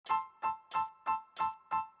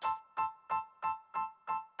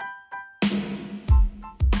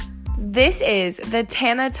This is the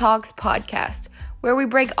Tana Talks podcast, where we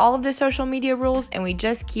break all of the social media rules and we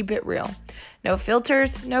just keep it real. No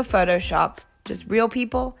filters, no Photoshop, just real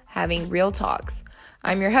people having real talks.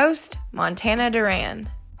 I'm your host, Montana Duran.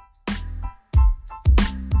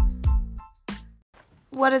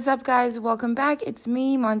 What is up, guys? Welcome back. It's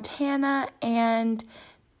me, Montana, and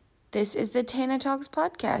this is the Tana Talks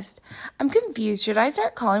podcast. I'm confused. Should I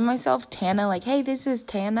start calling myself Tana? Like, hey, this is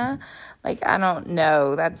Tana? Like, I don't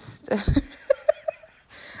know.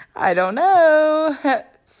 I don't know.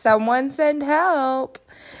 Someone send help.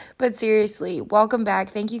 But seriously, welcome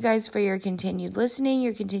back. Thank you guys for your continued listening,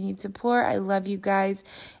 your continued support. I love you guys.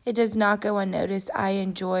 It does not go unnoticed. I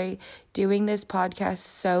enjoy doing this podcast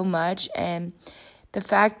so much. And the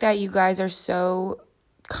fact that you guys are so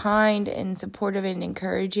kind and supportive and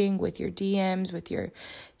encouraging with your DMs, with your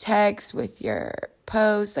texts, with your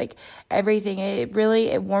posts, like everything, it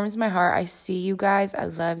warms my heart. I see you guys. I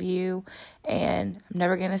love you. And I'm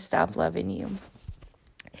never going to stop loving you.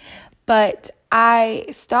 But I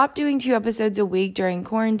stopped doing 2 episodes a week during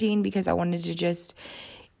quarantine because I wanted to just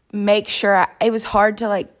make sure. It was hard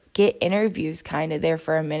to get interviews kind of there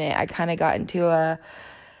for a minute. I kind of got into a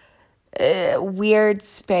weird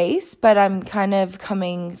space, but I'm kind of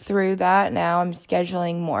coming through that now. I'm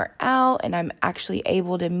scheduling more out and I'm actually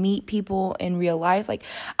able to meet people in real life. Like,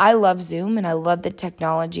 I love Zoom and I love the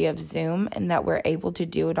technology of Zoom and that we're able to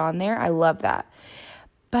do it on there. I love that.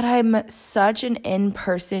 But I'm such an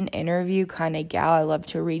in-person interview kind of gal. I love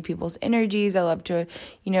to read people's energies. I love to,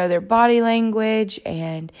 their body language,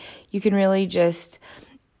 and you can really just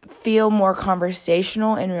feel more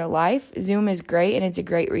conversational in real life. Zoom is great and it's a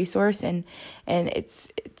great resource, and it's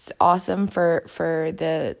awesome for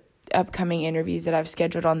the upcoming interviews that I've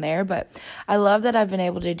scheduled on there. But I love that I've been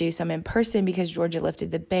able to do some in person because Georgia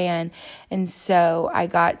lifted the ban, and so I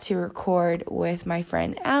got to record with my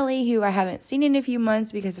friend Allie, who I haven't seen in a few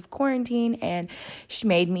months because of quarantine, and she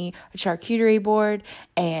made me a charcuterie board,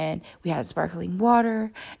 and we had sparkling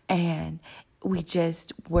water, and we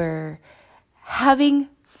just were having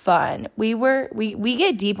fun. We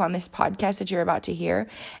get deep on this podcast that you're about to hear,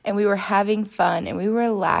 and we were having fun and we were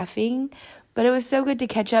laughing, but it was so good to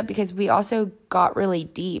catch up because we also got really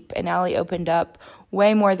deep, and Allie opened up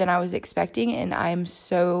way more than I was expecting, and I'm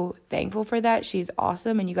so thankful for that. She's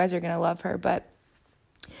awesome and you guys are going to love her. But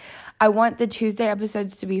I want the Tuesday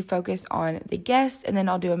episodes to be focused on the guests, and then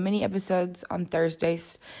I'll do a mini episodes on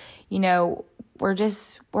Thursdays.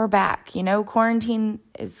 We're back. Quarantine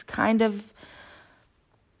is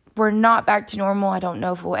we're not back to normal. I don't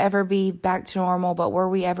know if we'll ever be back to normal, but were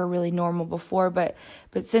we ever really normal before? But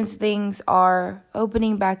since things are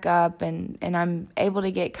opening back up and I'm able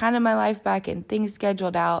to get kind of my life back and things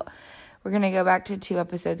scheduled out, we're going to go back to 2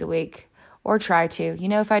 episodes a week, or try to.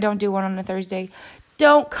 If I don't do one on a Thursday,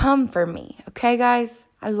 don't come for me. Okay, guys?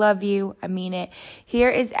 I love you. I mean it. Here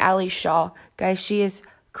is Allie Schaal. Guys, she is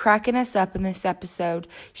cracking us up in this episode.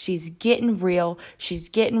 She's getting real. She's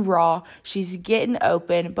getting raw. She's getting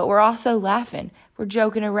open, but we're also laughing. We're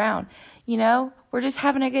joking around. We're just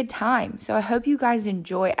having a good time. So I hope you guys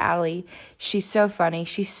enjoy Allie. She's so funny.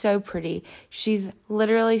 She's so pretty. She's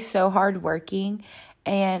literally so hardworking.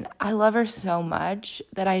 And I love her so much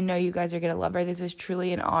that I know you guys are going to love her. This was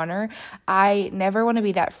truly an honor. I never want to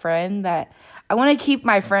be that friend that I want to keep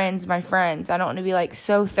my friends. I don't want to be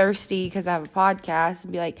so thirsty because I have a podcast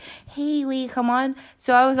and be like, hey, will you come on?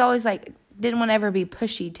 So I was always didn't want to ever be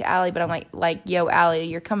pushy to Allie, but I'm like, yo, Allie,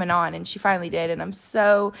 you're coming on. And she finally did. And I'm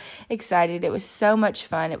so excited. It was so much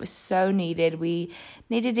fun. It was so needed. We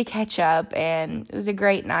needed to catch up, and it was a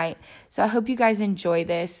great night. So I hope you guys enjoy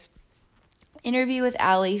this interview with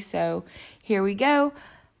Allie. So here we go.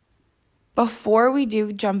 Before we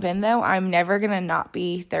do jump in, though, I'm never going to not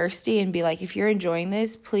be thirsty and be like, if you're enjoying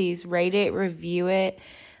this, please rate it, review it,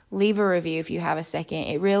 leave a review if you have a second.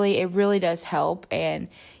 It really does help. And,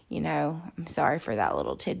 I'm sorry for that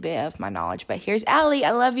little tidbit of my knowledge. But here's Allie.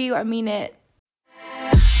 I love you. I mean it.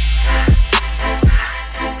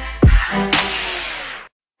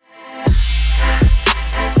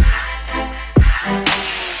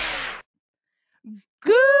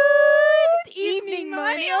 Good evening,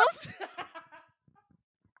 millennials.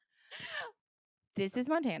 This is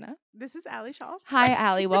Montana. This is Allie Schaal. Hi,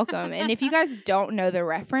 Allie. Welcome. And if you guys don't know the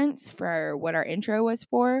reference for what our intro was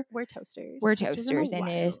for, we're toasters. We're toasters. And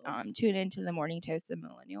if tune into the Morning Toast, the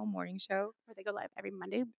Millennial Morning Show, where they go live every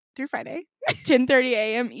Monday through Friday, 10:30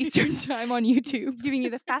 a.m. Eastern Time on YouTube, giving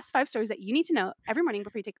you the fast 5 stories that you need to know every morning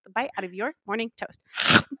before you take the bite out of your morning toast.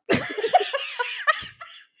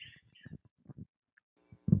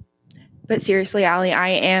 But seriously, Allie,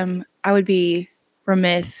 I would be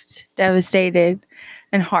remiss, devastated,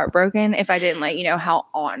 and heartbroken if I didn't let you know how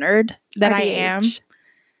honored that I am RBH.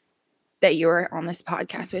 that you're on this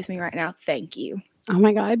podcast with me right now. Thank you. Oh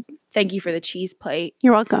my God. Thank you for the cheese plate.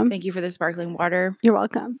 You're welcome. Thank you for the sparkling water. You're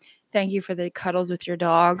welcome. Thank you for the cuddles with your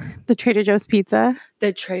dog. The Trader Joe's pizza.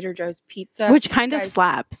 The Trader Joe's pizza. Which kind of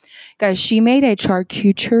slaps. Guys, she made a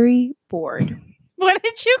charcuterie board. What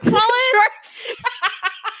did you call it?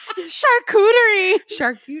 Charcuterie.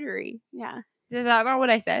 Charcuterie. Yeah. Is that not what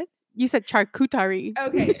I said? You said charcuterie.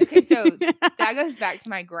 Okay. So that goes back to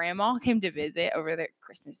my grandma came to visit over there at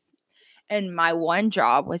Christmas. And my one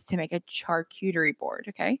job was to make a charcuterie board,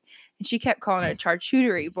 okay? And she kept calling it a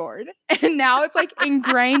charcuterie board. And now it's like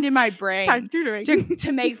ingrained in my brain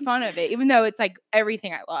to make fun of it, even though it's like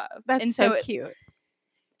everything I love. That's and so cute.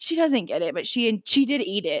 She doesn't get it, but she did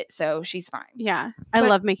eat it, so she's fine. Yeah. I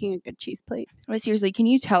love making a good cheese plate. But seriously, can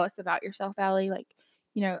you tell us about yourself, Allie? Like,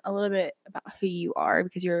 you know, a little bit about who you are,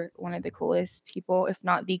 because you're one of the coolest people, if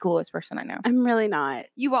not the coolest person I know. I'm really not.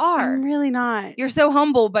 You are. I'm really not. You're so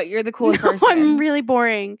humble, but you're the coolest person. I'm really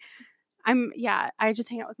boring. I just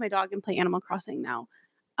hang out with my dog and play Animal Crossing now.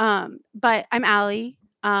 But I'm Allie.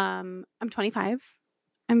 I'm 25.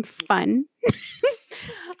 I'm fun.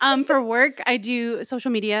 For work, I do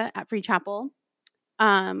social media at Free Chapel,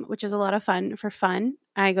 which is a lot of fun for fun.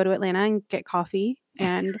 I go to Atlanta and get coffee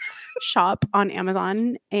and shop on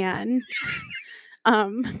Amazon and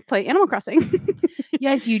play Animal Crossing.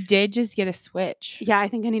 Yes, you did just get a Switch. Yeah, I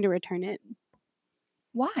think I need to return it.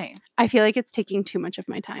 Why? I feel like it's taking too much of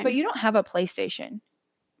my time. But you don't have a PlayStation.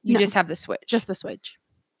 You just have the Switch. Just the Switch.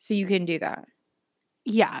 So you can do that.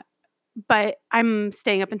 Yeah. But I'm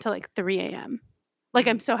staying up until like 3 a.m. Like,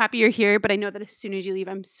 I'm so happy you're here, but I know that as soon as you leave,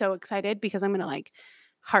 I'm so excited because I'm going to like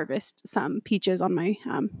harvest some peaches on my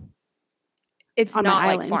it's on not my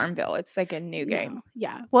like island. Farmville. It's like a new game. No.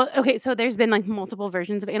 Yeah. Well, okay. So there's been like multiple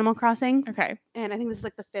versions of Animal Crossing. Okay. And I think this is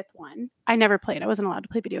like the 5th one. I never played. I wasn't allowed to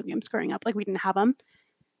play video games growing up. Like, we didn't have them.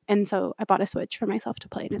 And so I bought a Switch for myself to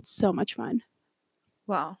play, and it's so much fun.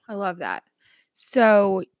 Wow. I love that.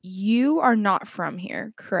 So you are not from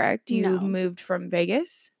here, correct? You moved from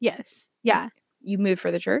Vegas? Yes. Yeah. You moved for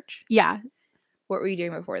the church? Yeah. What were you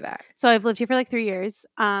doing before that? So I've lived here for like 3 years.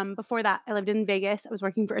 Before that, I lived in Vegas. I was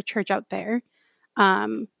working for a church out there.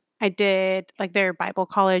 I did like their Bible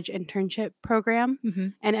college internship program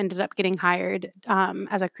and ended up getting hired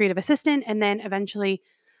as a creative assistant, and then eventually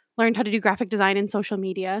learned how to do graphic design and social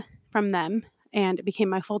media from them, and it became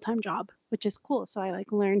my full-time job, which is cool. So I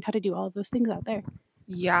like learned how to do all of those things out there.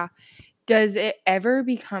 Yeah. Does it ever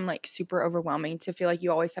become like super overwhelming to feel like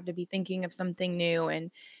you always have to be thinking of something new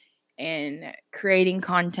and creating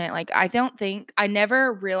content? Like, I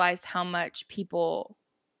never realized how much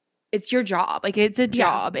it's your job. Like, it's a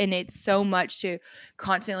job, and it's so much to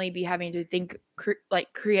constantly be having to think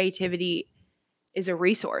like creativity is a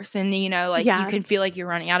resource, and you know, like you can feel like you're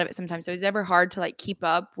running out of it sometimes. So it's ever hard to like keep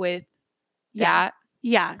up with that?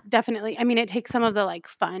 Yeah, definitely. I mean, it takes some of the like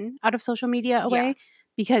fun out of social media away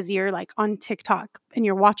because you're like on TikTok and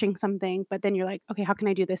you're watching something, but then you're like, okay, how can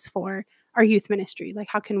I do this for our youth ministry? Like,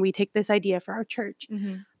 how can we take this idea for our church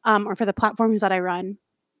or for the platforms that I run?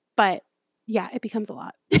 But yeah, it becomes a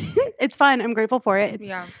lot. It's fun. I'm grateful for it.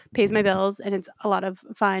 It pays my bills, and it's a lot of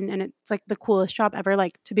fun, and it's like the coolest job ever,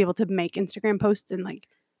 like to be able to make Instagram posts, and like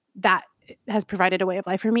that has provided a way of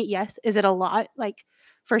life for me. Yes. Is it a lot? Like,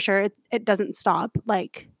 for sure. It doesn't stop.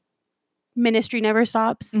 Like, ministry never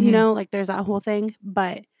stops, you know, like there's that whole thing.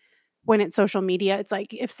 But when it's social media, it's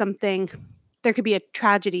like if there could be a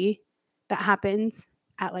tragedy that happens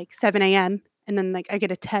at like 7 a.m. and then like I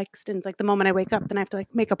get a text, and it's like the moment I wake up, then I have to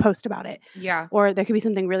like make a post about it. Yeah. Or there could be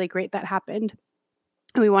something really great that happened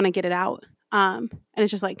and we want to get it out. And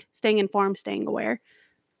it's just like staying informed, staying aware.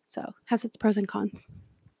 So it has its pros and cons.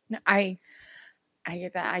 No, I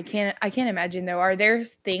get that. I can't imagine though. Are there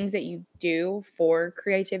things that you do for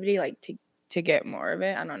creativity, like to get more of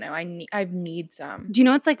it? I don't know. I need some. Do you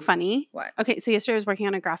know what's like funny? What? Okay, so yesterday I was working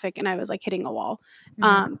on a graphic and I was like hitting a wall.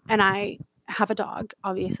 And I have a dog,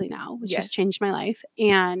 obviously now, which has changed my life.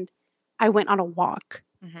 And I went on a walk.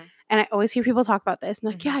 And I always hear people talk about this.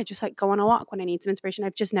 And like, yeah, I just like go on a walk when I need some inspiration.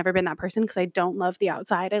 I've just never been that person because I don't love the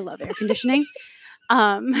outside. I love air conditioning.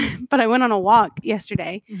 But I went on a walk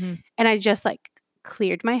yesterday and I just like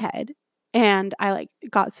cleared my head and I like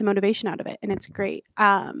got some motivation out of it, and it's great.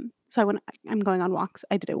 So I'm going on walks.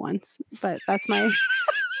 I did it once, but that's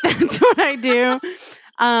what I do.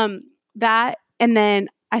 That, and then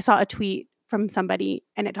I saw a tweet from somebody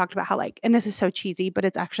and it talked about how like, and this is so cheesy, but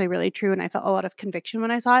it's actually really true. And I felt a lot of conviction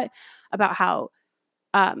when I saw it about how,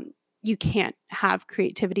 you can't have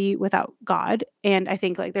creativity without God. And I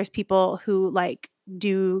think like there's people who like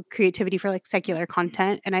do creativity for like secular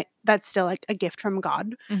content, and that's still like a gift from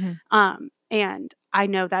God. Mm-hmm. And I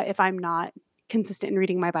know that if I'm not consistent in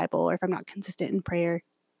reading my Bible, or if I'm not consistent in prayer,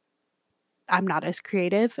 I'm not as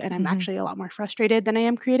creative, and I'm actually a lot more frustrated than I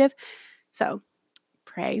am creative. So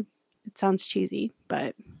pray. It sounds cheesy,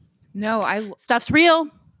 but no, stuff's real.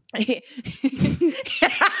 it's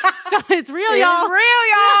It's real, y'all.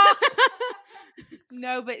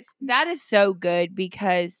 No, but that is so good,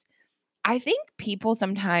 because I think people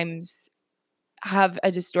sometimes have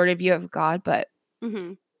a distorted view of God, but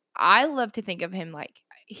Mm-hmm. I love to think of him like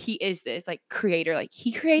he is this like creator. Like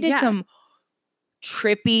he created some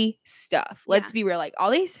trippy stuff. Let's be real. Like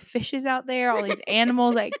all these fishes out there, all these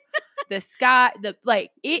animals, like the sky,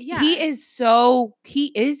 he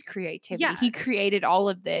is creativity. Yeah. He created all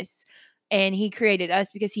of this, and he created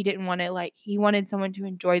us because he didn't want to, he wanted someone to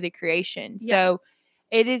enjoy the creation. Yeah. So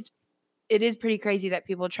it is pretty crazy that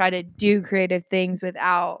people try to do creative things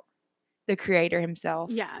without the creator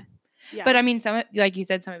himself. Yeah. Yeah. But I mean, like you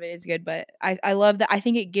said, some of it is good, but I love that. I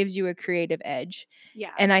think it gives you a creative edge. Yeah.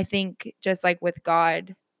 And I think just like with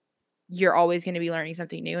God, you're always going to be learning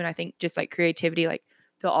something new. And I think just like creativity, like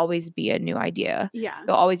there'll always be a new idea. Yeah.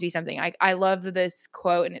 There'll always be something. I love this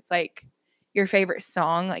quote, and it's like your favorite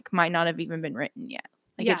song like might not have even been written yet.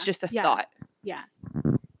 Like it's just a thought. Yeah.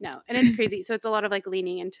 No. And it's crazy. So it's a lot of like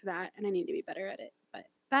leaning into that, and I need to be better at it. But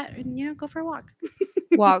that, and go for a walk.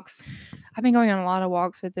 Walks. I've been going on a lot of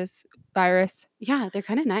walks with this virus. Yeah, they're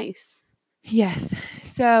kind of nice. Yes.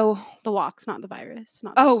 So the walks, not the virus.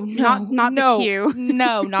 Not the Q.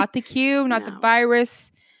 No, not the Q, not the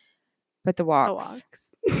virus, but the walks.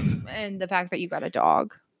 The walks. And the fact that you got a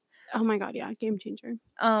dog. Oh my God, yeah, game changer.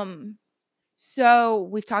 So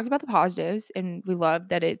we've talked about the positives, and we love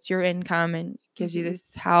that it's your income and gives you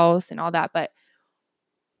this house and all that, but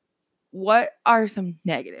what are some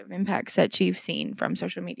negative impacts that you've seen from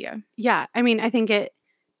social media? Yeah, I mean, I think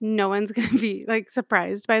no one's going to be like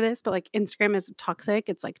surprised by this, but like Instagram is toxic.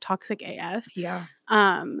 It's like toxic AF. Yeah.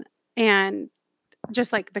 And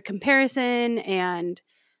just like the comparison and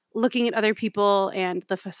looking at other people and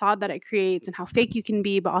the facade that it creates and how fake you can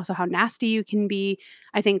be, but also how nasty you can be.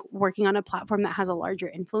 I think working on a platform that has a larger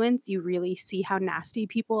influence, you really see how nasty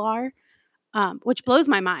people are. Which blows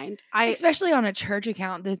my mind. Especially on a church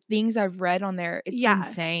account, the things I've read on there, it's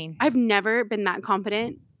insane. I've never been that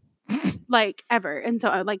confident, like ever. And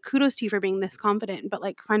so like kudos to you for being this confident, but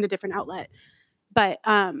like find a different outlet. But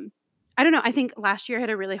I don't know. I think last year I had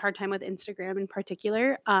a really hard time with Instagram in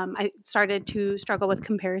particular. I started to struggle with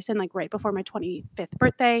comparison like right before my 25th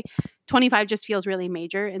birthday. 25 just feels really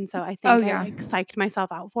major. And so I think I like psyched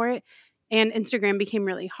myself out for it. And Instagram became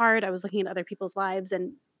really hard. I was looking at other people's lives,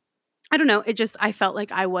 and I don't know. I felt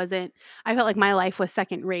like I felt like my life was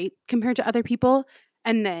second rate compared to other people.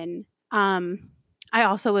 And then I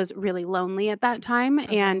also was really lonely at that time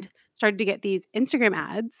and started to get these Instagram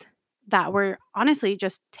ads that were honestly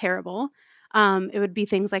just terrible. It would be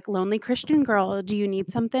things like lonely Christian girl, do you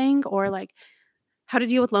need something? Or like how to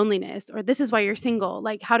deal with loneliness, or this is why you're single,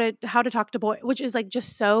 like how to talk to boys, which is like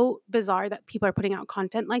just so bizarre that people are putting out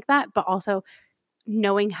content like that, but also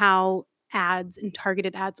knowing how ads and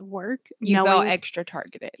targeted ads work. You felt extra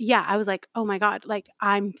targeted. Yeah, I was like, oh my God, like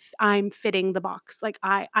I'm fitting the box. Like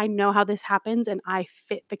I know how this happens, and I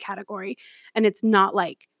fit the category. And it's not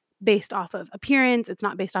like based off of appearance, it's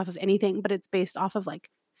not based off of anything, but it's based off of like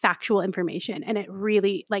factual information. And it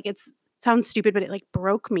really like sounds stupid, but it like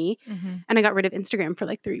broke me. And I got rid of Instagram for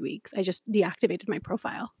like 3 weeks. I just deactivated my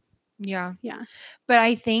profile. Yeah. Yeah. But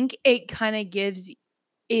I think it kind of gives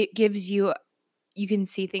you can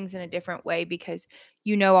see things in a different way because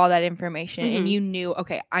you know all that information and you knew,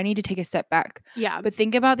 okay, I need to take a step back. Yeah. But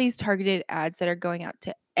think about these targeted ads that are going out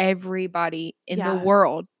to everybody in the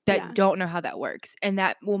world that don't know how that works. And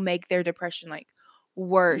that will make their depression like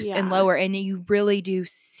worse and lower. And you really do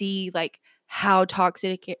see like how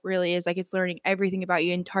toxic it really is. Like it's learning everything about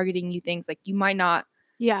you and targeting you things like you might not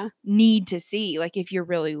need to see, like if you're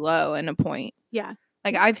really low in a point. Yeah.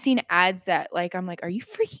 Like I've seen ads that like, I'm like, are you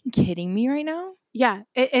freaking kidding me right now? Yeah.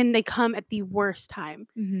 And they come at the worst time.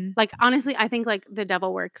 Like, honestly, I think like the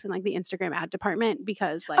devil works in like the Instagram ad department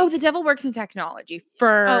because like. Oh, the devil works in technology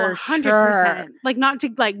for 100%. Sure. Like not to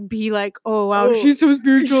like be like, oh, wow, she's so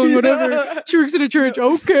spiritual and whatever. She works at a church.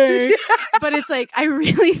 Okay. But it's like, I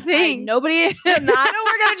really think. I don't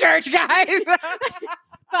work at a church, guys.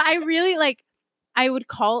 But I really like. I would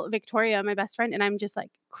call Victoria, my best friend, and I'm just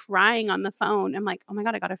like crying on the phone. I'm like, oh my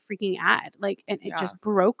God, I got a freaking ad. Like, and it just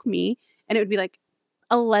broke me. And it would be like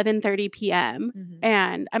 11:30 p.m.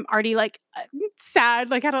 And I'm already like sad,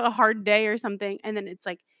 like had a hard day or something. And then it's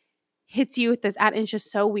like hits you with this ad, and it's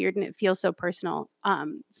just so weird and it feels so personal.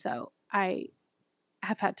 So I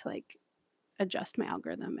have had to like adjust my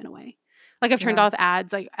algorithm in a way. Like I've turned off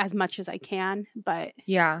ads like as much as I can, but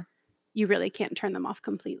Yeah. you really can't turn them off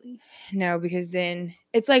completely. No, because then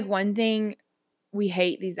it's like one thing, we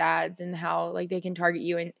hate these ads and how like they can target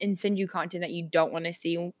you and send you content that you don't want to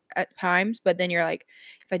see at times. But then you're like,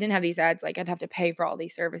 if I didn't have these ads, like I'd have to pay for all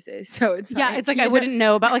these services. So it's it's like I wouldn't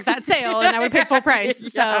know about like that sale and I would pay full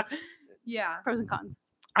price. So yeah, pros and cons.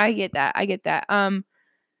 I get that.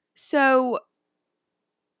 So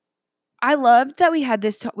I loved that we had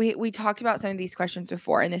this. We talked about some of these questions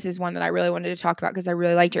before, and this is one that I really wanted to talk about because I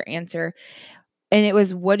really liked your answer. And it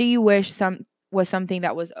was, what do you wish was something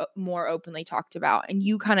that was more openly talked about? And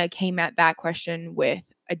you kind of came at that question with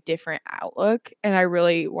a different outlook, and I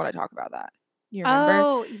really want to talk about that. You remember?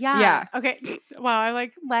 Oh, yeah. Yeah. Okay. Wow, I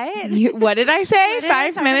like, what? What did I say What did I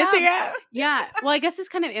 5 talk minutes about? ago? Yeah. Well, I guess this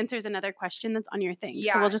kind of answers another question that's on your thing.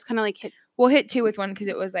 Yeah. So we'll just kind of like We'll hit 2 with one because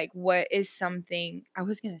it was like, what is something? I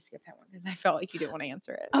was going to skip that one because I felt like you didn't want to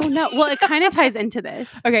answer it. Oh, no. Well, it kind of ties into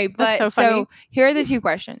this. Okay, but That's so funny. So here are the 2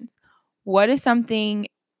 questions. What is something,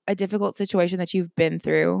 a difficult situation that you've been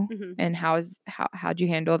through, and how'd you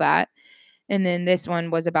handle that? And then this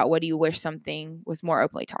one was about, what do you wish something was more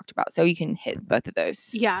openly talked about? So you can hit both of those.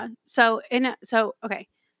 Yeah. So okay.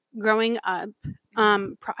 Growing up,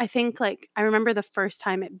 I think like I remember the first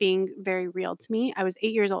time it being very real to me. I was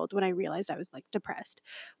 8 years old when I realized I was like depressed,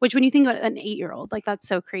 which when you think about an 8-year-old, like that's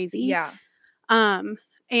so crazy. Yeah.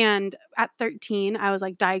 And at 13, I was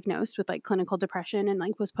like diagnosed with like clinical depression and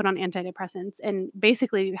like was put on antidepressants and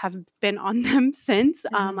basically have been on them since,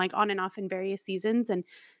 like on and off in various seasons and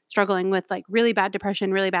struggling with like really bad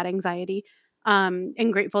depression, really bad anxiety.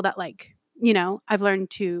 And grateful that like, I've learned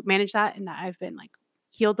to manage that and that I've been like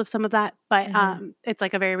healed of some of that, but it's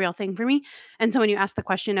like a very real thing for me. And so when you ask the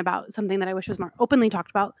question about something that I wish was more openly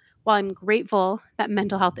talked about, while I'm grateful that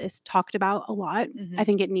mental health is talked about a lot, I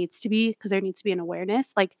think it needs to be, because there needs to be an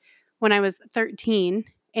awareness. Like when I was 13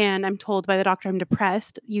 and I'm told by the doctor I'm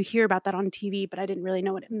depressed, you hear about that on TV, but I didn't really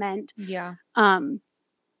know what it meant. Yeah.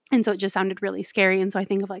 And so it just sounded really scary. And so I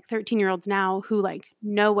think of like 13-year-olds now who like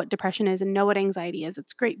know what depression is and know what anxiety is.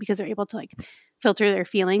 It's great because they're able to like filter their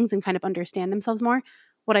feelings and kind of understand themselves more.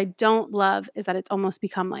 What I don't love is that it's almost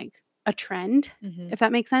become like a trend, if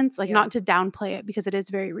that makes sense. Like not to downplay it because it is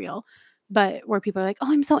very real, but where people are like,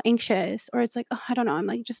 oh, I'm so anxious. Or it's like, oh, I don't know, I'm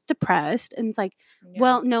like just depressed. And it's like,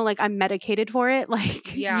 well, no, like I'm medicated for it.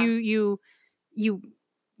 Like you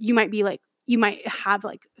might be like, you might have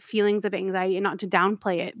like feelings of anxiety, and not to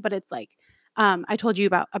downplay it, but it's like, I told you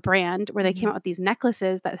about a brand where they came out with these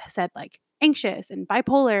necklaces that said like anxious and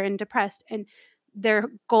bipolar and depressed. And their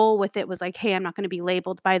goal with it was like, hey, I'm not going to be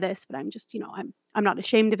labeled by this, but I'm just, I'm not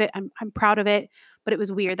ashamed of it. I'm proud of it. But it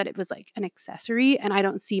was weird that it was like an accessory. And I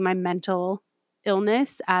don't see my mental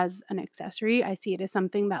illness as an accessory. I see it as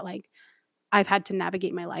something that like I've had to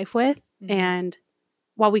navigate my life with. And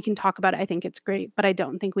while we can talk about it, I think it's great, but I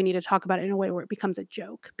don't think we need to talk about it in a way where it becomes a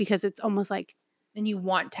joke, because it's almost like, and you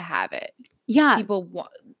want to have it. Yeah. People want,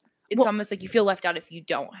 it's almost like you feel left out if you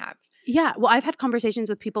don't have. Yeah. Well, I've had conversations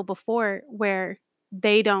with people before where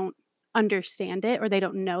they don't understand it or they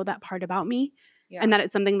don't know that part about me. Yeah. And that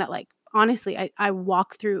it's something that like, honestly, I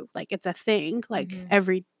walk through, like it's a thing like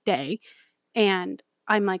every day. And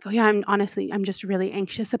I'm like, oh yeah, I'm just really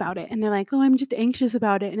anxious about it. And they're like, oh, I'm just anxious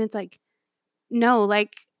about it. And it's like, no,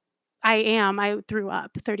 like I threw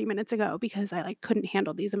up 30 minutes ago because I like couldn't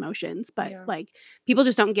handle these emotions, but like people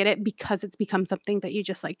just don't get it because it's become something that you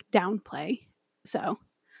just like downplay. So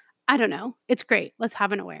I don't know. It's great. Let's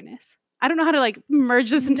have an awareness. I don't know how to like merge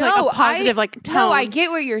this into like a positive like tone. No, I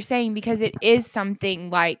get what you're saying, because it is something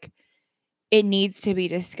like it needs to be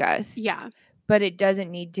discussed. Yeah. But it doesn't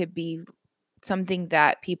need to be something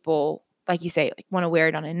that people, like you say, like want to wear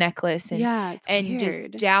it on a necklace and weird.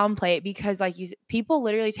 Just downplay it, because like people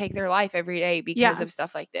literally take their life every day because of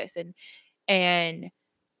stuff like this. And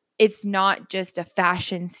it's not just a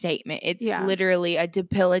fashion statement. It's literally a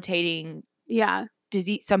debilitating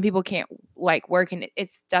disease. Some people can't like work, and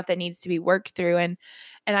it's stuff that needs to be worked through. And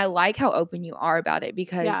I like how open you are about it,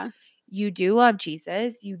 because you do love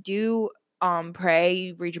Jesus. You do pray,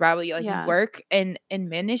 you read your Bible, you work in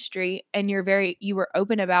ministry, and you were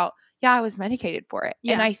open about, I was medicated for it.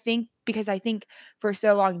 And I think for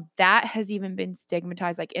so long that has even been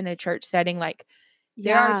stigmatized, like in a church setting, like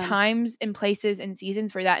there are times and places and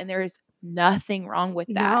seasons for that, and there is nothing wrong with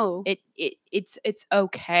that. No. It's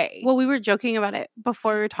okay. Well, we were joking about it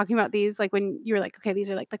before we were talking about these, like when you were like, okay, these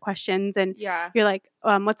are like the questions, and you're like,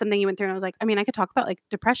 what's something you went through? And I was like, I mean, I could talk about like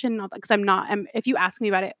depression, because if you ask me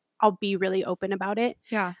about it, I'll be really open about it.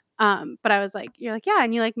 Yeah. But I was like, you're like, yeah.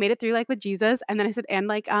 And you like made it through like with Jesus. And then I said, and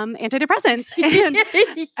like, antidepressants. And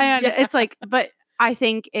Yeah. it's like, but I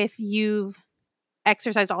think if you've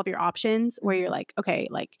exercised all of your options where you're like, okay,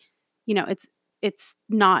 like, you know, it's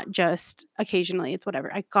not just occasionally, it's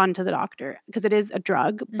whatever. I've gone to the doctor because it is a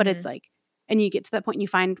drug, but it's like, and you get to that point and you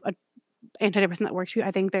find a antidepressant that works for you.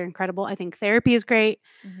 I think they're incredible. I think therapy is great.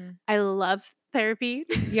 I love therapy.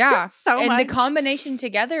 Yeah. So and much. the combination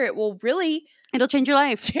together, it will really It'll change your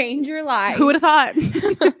life. change your life. Who would have thought?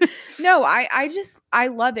 No, I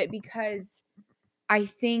love it because I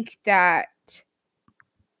think that,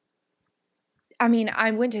 I mean,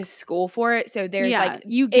 I went to school for it, so there's like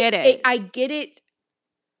you get it. I get it,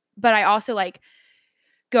 but I also like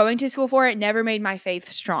going to school for it never made my faith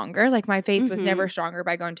stronger. Like my faith was never stronger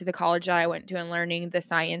by going to the college that I went to and learning the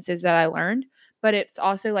sciences that I learned. But it's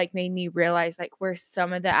also like made me realize like where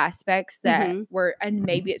some of the aspects that were, and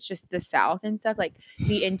maybe it's just the South and stuff, like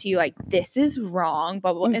be into you like, this is wrong,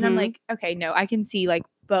 blah, blah. And I'm like, okay, no, I can see like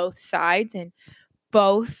both sides, and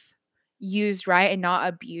both used right and not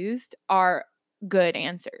abused are good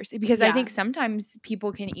answers. Because I think sometimes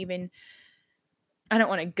people can even, I don't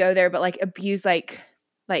want to go there, but like abuse like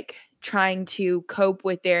trying to cope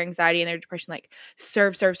with their anxiety and their depression, like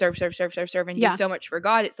serve and do so much for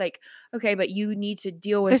God. It's like, okay, but you need to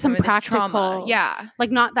deal with some of this trauma. Yeah. Like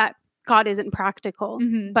not that God isn't practical,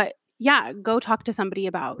 but yeah, go talk to somebody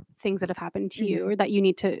about things that have happened to you or that you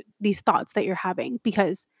need to, these thoughts that you're having,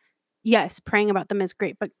 because yes, praying about them is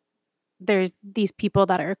great, but there's these people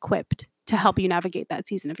that are equipped to help you navigate that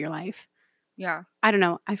season of your life. Yeah. I don't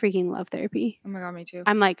know. I freaking love therapy. Oh my God, me too.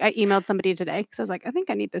 I'm like, I emailed somebody today because I was like, I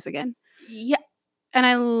think I need this again. Yeah. And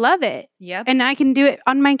I love it. Yep. And I can do it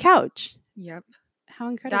on my couch. Yep. How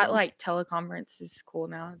incredible. That like teleconference is cool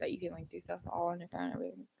now that you can like do stuff all on your phone.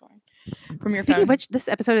 Everything's fine from your Speaking phone. of which, this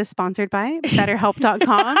episode is sponsored by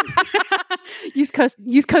BetterHelp.com. use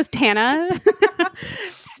code Tana.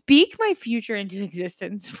 Speak my future into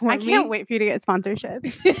existence for me. I can't wait for you to get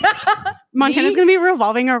sponsorships. Montana's going to be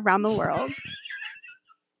revolving around the world.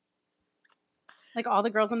 Like all the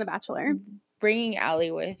girls on The Bachelor. Bringing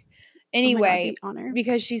Allie with. Anyway, oh my God, the honor.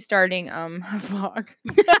 Because she's starting a vlog.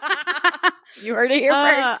 You heard it here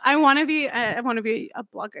first. I want to be a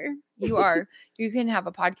blogger. You are. You can have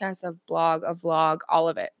a podcast, a blog, a vlog, all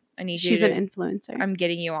of it. I need you. She's an influencer. I'm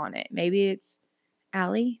getting you on it. Maybe it's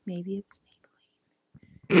Allie. Maybe it's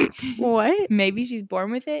Maybelline. What? Maybe she's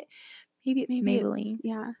born with it. Maybe it's Maybelline.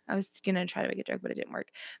 Yeah. I was going to try to make a joke, but it didn't work.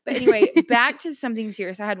 But anyway, back to something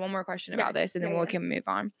serious. I had one more question about this, and then we can move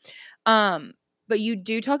on. But you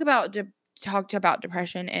do talked about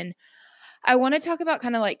depression, and I want to talk about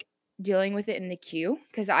kind of like dealing with it in the queue,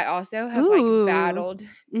 because I also have like battled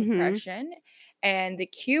depression, and the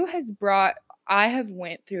queue has I have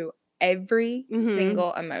went through every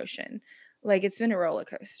single emotion. Like it's been a roller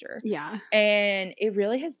coaster. Yeah. And it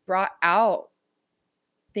really has brought out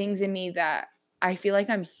things in me that I feel like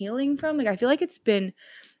I'm healing from. Like I feel like it's been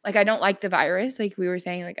like, I don't like the virus. Like we were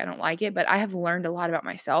saying, like I don't like it, but I have learned a lot about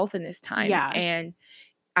myself in this time. Yeah. And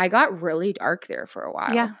I got really dark there for a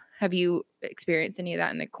while. Yeah. Have you experienced any of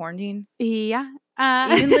that in the quarantine? Yeah.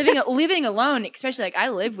 Even living alone, especially like I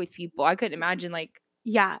live with people. I couldn't imagine like.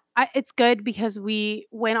 Yeah, it's good because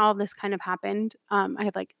when all this kind of happened, I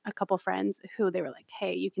have like a couple friends who they were like,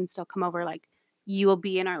 hey, you can still come over. Like you will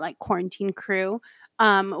be in our like quarantine crew,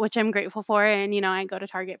 which I'm grateful for. And, you know, I go to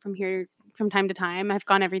Target from time to time. I've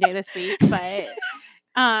gone every day this week, but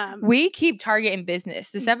we keep Target in business.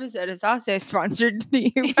 This episode is also sponsored to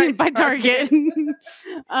you by Target.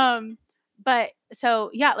 But so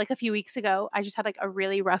yeah, like a few weeks ago, I just had like a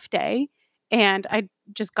really rough day. And I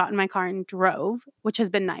just got in my car and drove, which has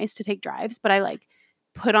been nice to take drives. But I like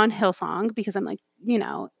put on Hillsong because I'm like, you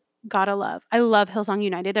know, gotta love. I love Hillsong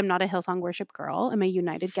United. I'm not a Hillsong worship girl. I'm a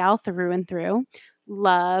United gal through and through.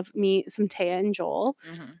 Love me some Taya and Joel.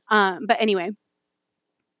 But anyway,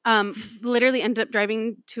 literally ended up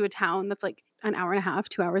driving to a town that's like an hour and a half,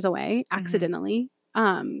 2 hours away accidentally.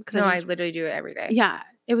 Because I literally do it every day. Yeah,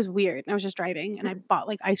 it was weird. I was just driving and I bought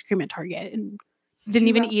like ice cream at Target and didn't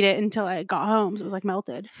even eat it until I got home. So it was like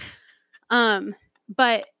melted.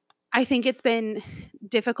 But I think it's been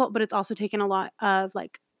difficult, but it's also taken a lot of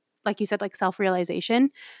like you said, like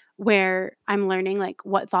self-realization, where I'm learning like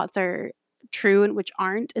what thoughts are true and which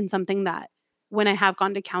aren't. And something that when I have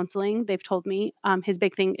gone to counseling, they've told me, his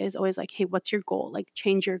big thing is always like, hey, what's your goal? Like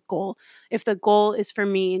change your goal. If the goal is for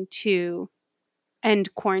me to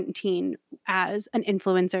end quarantine as an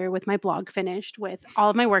influencer with my blog finished, with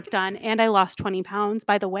all of my work done, and I lost 20 pounds,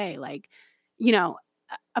 by the way, like, you know,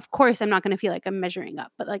 of course I'm not going to feel like I'm measuring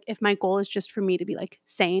up, but like if my goal is just for me to be like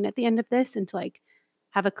sane at the end of this and to like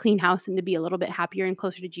have a clean house and to be a little bit happier and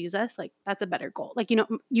closer to Jesus, like that's a better goal. Like,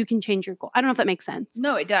 you can change your goal. I don't know if that makes sense.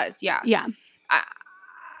 No, it does. Yeah.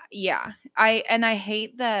 Yeah. I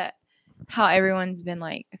hate that how everyone's been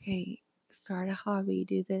like, okay, start a hobby,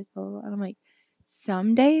 do this, blah, blah, blah. And I'm like,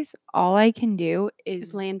 some days all I can do is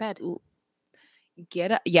Just lay in bed.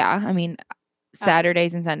 Get up. Yeah. I mean,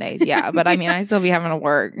 Saturdays and Sundays. Yeah. But I mean, I still be having to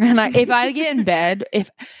work. And if I get in bed, if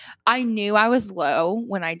I knew I was low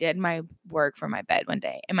when I did my work from my bed one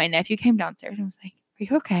day and my nephew came downstairs and was like, are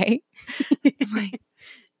you okay? I'm like,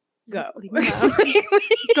 go.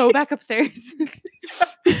 Go back upstairs.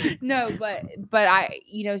 No, but I,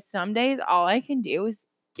 some days all I can do is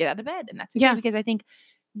get out of bed. And that's okay because I think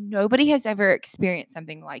nobody has ever experienced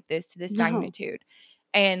something like this to this magnitude.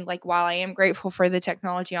 And like, while I am grateful for the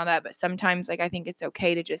technology and all that, but sometimes like, I think it's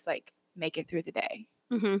okay to just like make it through the day.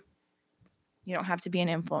 Mm-hmm. You don't have to be an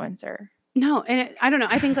influencer. No. And I don't know.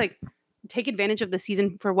 I think like take advantage of the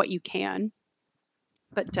season for what you can,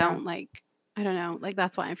 but don't I don't know. Like,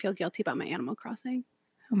 that's why I feel guilty about my Animal Crossing.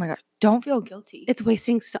 Oh my gosh. Don't feel guilty. It's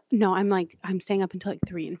wasting no, I'm staying up until like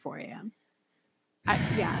 3 and 4 a.m.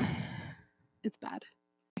 Yeah. It's bad.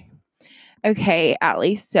 Okay,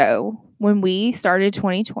 Allie. So when we started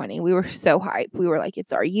 2020, we were so hyped. We were like,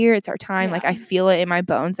 it's our year. It's our time. Yeah. Like, I feel it in my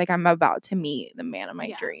bones. Like, I'm about to meet the man of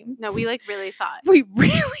my dreams. No, we like really thought. We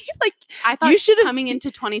really like. I thought you should have coming into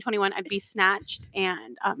 2021, I'd be snatched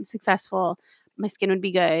and successful. My skin would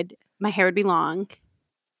be good. My hair would be long.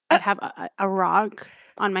 I'd have a rock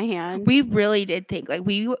on my hand. We really did think like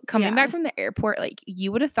coming back from the airport. Like,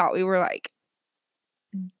 you would have thought we were like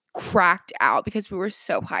cracked out because we were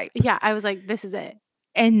so hyped. Yeah, I was like, this is it.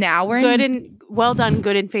 And now we're well done,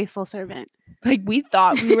 good and faithful servant. Like, we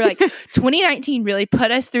thought we were like 2019 really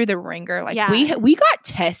put us through the ringer. Like, we got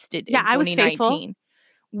tested in 2019. I was faithful.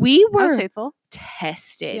 We were I was faithful.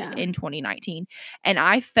 Tested in 2019. And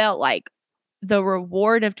I felt like the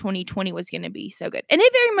reward of 2020 was going to be so good. And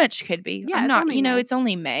it very much could be. Yeah, I'm not, it's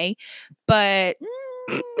only May, but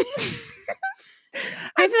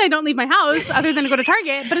granted, I don't leave my house other than to go to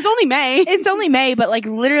Target, but it's only May. It's only May, but like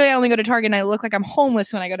literally I only go to Target and I look like I'm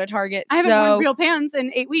homeless when I go to Target. I haven't worn real pants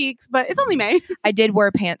in 8 weeks, but it's only May. I did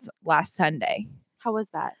wear pants last Sunday. How was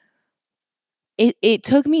that? It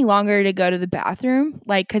took me longer to go to the bathroom,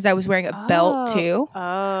 like, because I was wearing a belt too.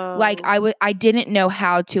 Oh. Like, I didn't know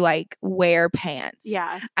how to like wear pants.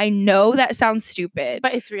 Yeah. I know that sounds stupid.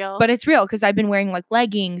 But it's real. But it's real because I've been wearing like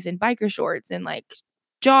leggings and biker shorts and like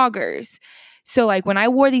joggers. So like when I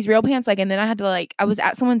wore these real pants, like, and then I had to like, I was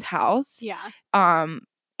at someone's house. Yeah. And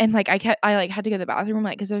like I had to go to the bathroom,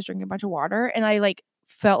 like, because I was drinking a bunch of water, and I like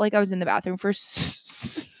felt like I was in the bathroom for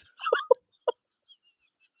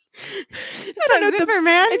I don't know, zipper,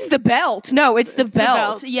 man. It's the belt. No, it's the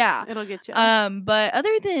belt. Yeah. It'll get you. But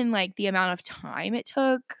other than like the amount of time it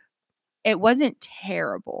took, it wasn't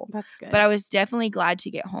terrible. That's good. But I was definitely glad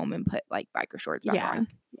to get home and put like biker shorts back on.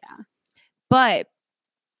 Yeah. But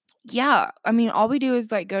yeah, I mean, all we do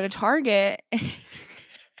is like go to Target.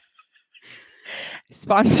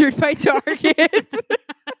 Sponsored by Target.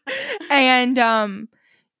 And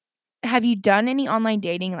have you done any online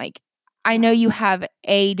dating? Like, I know you have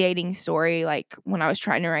a dating story. Like, when I was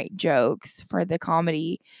trying to write jokes for the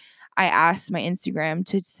comedy, I asked my Instagram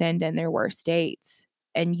to send in their worst dates,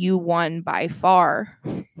 and you won by far.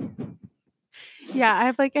 Yeah, I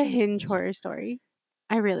have like a Hinge horror story.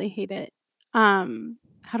 I really hate it.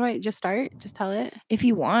 How do I just start? Just tell it? If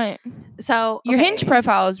you want. So, your Hinge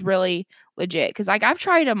profile is really legit, because like I've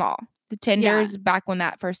tried them all. The Tinders back when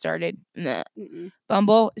that first started.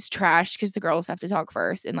 Bumble is trash because the girls have to talk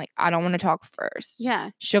first, and like I don't want to talk first. Yeah.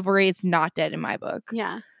 Chivalry is not dead in my book.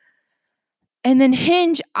 Yeah. And then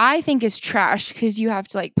Hinge, I think, is trash because you have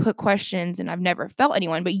to like put questions, and I've never felt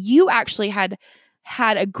anyone, but you actually had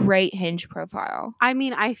a great Hinge profile. I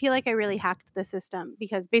mean, I feel like I really hacked the system,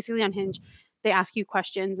 because basically on Hinge, they ask you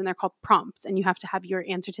questions and they're called prompts, and you have to have your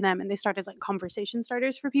answer to them, and they start as like conversation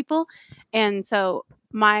starters for people. And so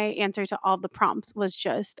my answer to all the prompts was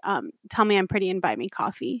just tell me I'm pretty and buy me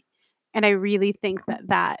coffee. And I really think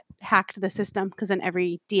that hacked the system, because then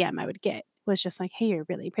every DM I would get was just like, hey, you're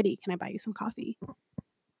really pretty, can I buy you some coffee?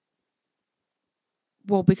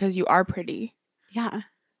 Well, because you are pretty. Yeah.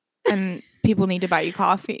 And people need to buy you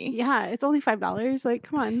coffee. Yeah, it's only $5. Like,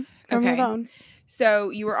 come on, come on the phone. So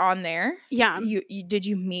you were on there. Yeah. Did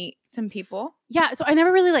you meet some people? Yeah. So I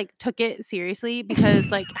never really like took it seriously,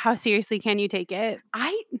 because like how seriously can you take it?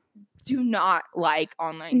 I do not like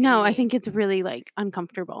online No, dating. I think it's really like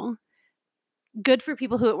uncomfortable. Good for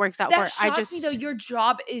people who it works out for. That shocks me though. Your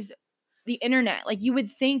job is the internet. Like, you would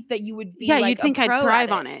think that you would be you'd think I'd pro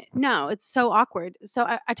thrive at on it. No, it's so awkward. So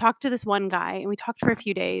I talked to this one guy and we talked for a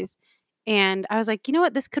few days and I was like, you know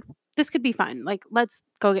what, this could be fun. Like, let's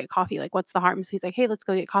go get coffee. Like, what's the harm? So he's like, hey, let's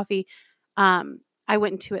go get coffee. I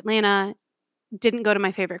went to Atlanta, didn't go to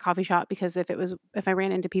my favorite coffee shop because if I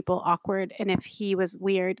ran into people, awkward, and if he was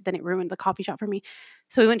weird, then it ruined the coffee shop for me.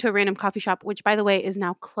 So we went to a random coffee shop, which by the way is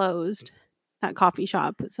now closed, that coffee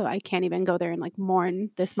shop. So I can't even go there and like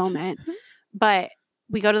mourn this moment. But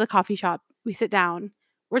we go to the coffee shop, we sit down,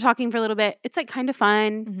 we're talking for a little bit. It's like kind of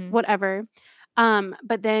fun, whatever.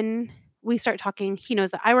 But then we start talking. He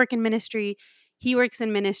knows that I work in ministry. He works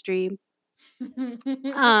in ministry.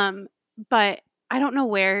 But I don't know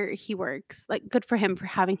where he works. Like, good for him for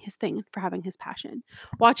having his thing, for having his passion.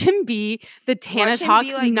 Watch him be the Tana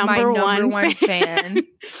Talks like number one fan.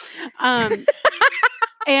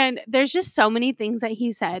 And there's just so many things that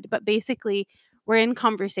he said, but basically we're in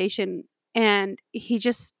conversation and he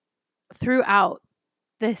just threw out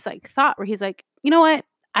this like thought where he's like, you know what?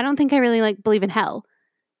 I don't think I really like believe in hell.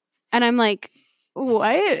 And I'm like,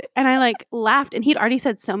 what? And I like laughed and he'd already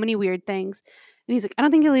said so many weird things. And he's like, I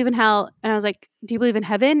don't think you believe in hell. And I was like, do you believe in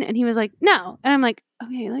heaven? And he was like, no. And I'm like,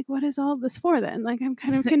 okay, like, what is all this for then? Like, I'm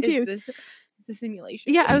kind of confused. Is this a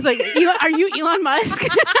simulation? Yeah. I was like, are you Elon Musk?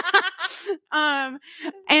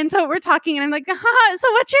 And so we're talking and I'm like,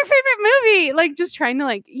 so what's your favorite movie? Like, just trying to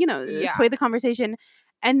like, sway the conversation.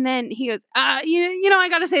 And then he goes, you know, I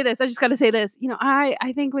got to say this. I just got to say this. You know,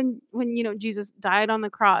 I think when Jesus died on the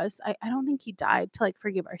cross, I don't think he died to like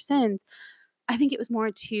forgive our sins. I think it was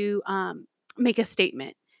more to make a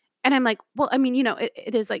statement. And I'm like, well, I mean,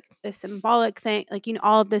 it is like a symbolic thing. Like,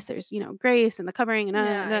 all of this, there's, grace and the covering and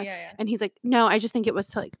And he's like, no, I just think it was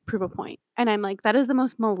to like prove a point. And I'm like, that is the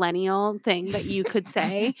most millennial thing that you could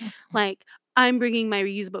say. Like, I'm bringing my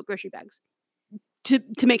reusable grocery bags to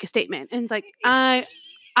make a statement. And it's like,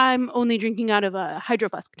 I'm only drinking out of a hydro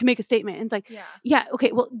flask to make a statement. And it's like, yeah,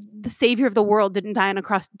 okay, well, the savior of the world didn't die on a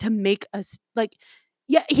cross to make us like,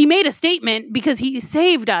 yeah, he made a statement because he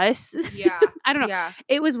saved us. Yeah. I don't know. Yeah.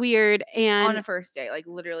 It was weird. And on a first date, like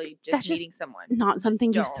literally just meeting someone. Not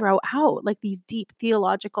something you throw out, like these deep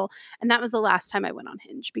theological. And that was the last time I went on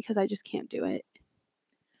Hinge because I just can't do it.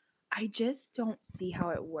 I just don't see how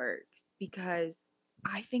it works because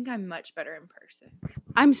I think I'm much better in person.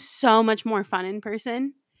 I'm so much more fun in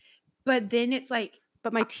person. But then it's like,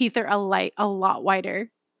 but my teeth are a lot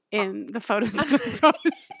wider in the photos that I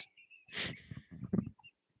post.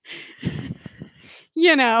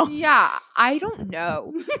 Yeah, I don't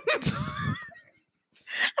know. I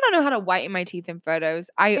don't know how to whiten my teeth in photos.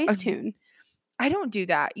 Facetune. I don't do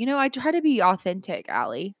that. I try to be authentic,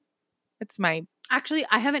 Allie. It's my actually.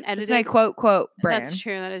 I haven't edited. It's my quote brand. That's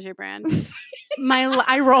true. That is your brand.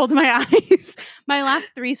 I rolled my eyes. My last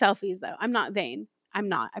 3 selfies, though. I'm not vain. I'm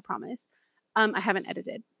not. I promise. I haven't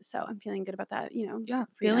edited, so I'm feeling good about that. Yeah,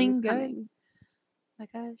 feeling good. Coming. Like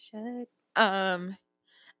I should.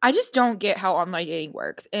 I just don't get how online dating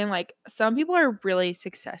works. And like some people are really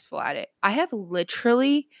successful at it. I have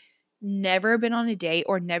literally never been on a date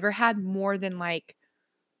or never had more than like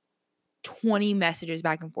 20 messages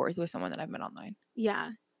back and forth with someone that I've met online.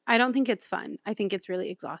 Yeah. I don't think it's fun. I think it's really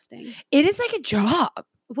exhausting. It is like a job.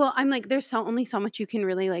 Well, I'm like, there's only so much you can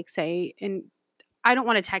really like say. And I don't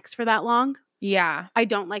want to text for that long. Yeah. I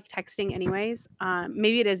don't like texting anyways.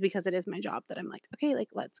 Maybe it is because it is my job that I'm like, okay, like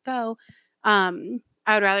let's go.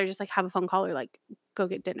 I would rather just like have a phone call or like go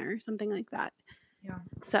get dinner or something like that. Yeah.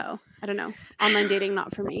 So I don't know. Online dating,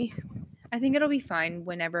 not for me. I think it'll be fine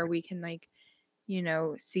whenever we can like,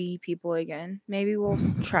 see people again. Maybe we'll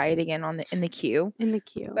try it again in the queue. In the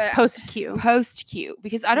queue. But post queue.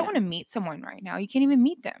 Because I don't want to meet someone right now. You can't even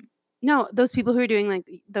meet them. No, those people who are doing like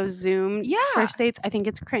those Zoom first dates, I think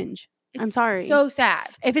it's cringe. I'm sorry. So sad.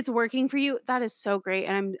 If it's working for you, that is so great.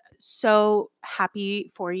 And I'm so happy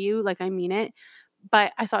for you. Like, I mean it.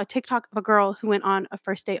 But I saw a TikTok of a girl who went on a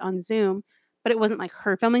first date on Zoom, but it wasn't like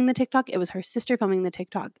her filming the TikTok. It was her sister filming the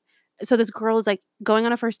TikTok. So this girl is like going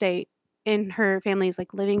on a first date in her family's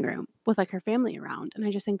like living room with like her family around. And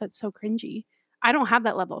I just think that's so cringy. I don't have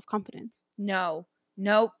that level of confidence. No.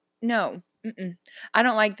 Mm-mm. I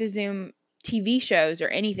don't like the Zoom TV shows or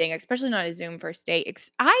anything, especially not a Zoom first date.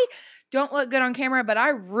 I don't look good on camera, but I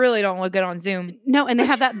really don't look good on Zoom. No, and they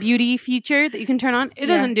have that beauty feature that you can turn on. It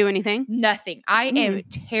doesn't do anything. Nothing. I am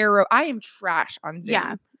I am trash on Zoom.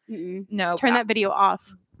 Yeah. No. Turn that video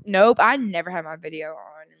off. Nope. I never have my video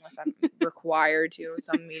on unless I'm required to.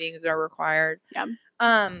 Some meetings are required.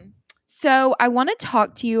 Yeah. So I want to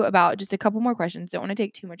talk to you about just a couple more questions. Don't want to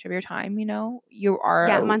take too much of your time. You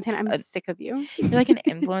are Montana. I'm sick of you. You're like an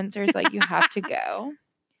influencer. It's like you have to go.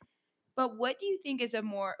 But what do you think is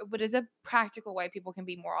a practical way people can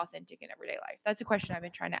be more authentic in everyday life? That's a question I've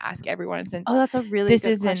been trying to ask everyone since that's a really this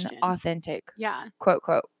good is question. an authentic quote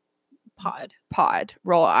pod.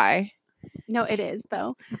 Roll eye. No, it is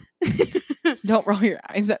though. Don't roll your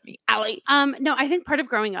eyes at me, Allie. No, I think part of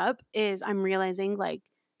growing up is I'm realizing like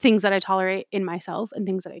things that I tolerate in myself and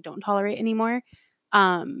things that I don't tolerate anymore.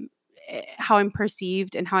 How I'm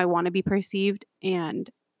perceived and how I want to be perceived and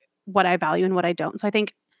what I value and what I don't. So I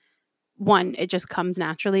think one, it just comes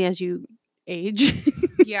naturally as you age.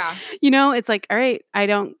 Yeah. It's like, all right, I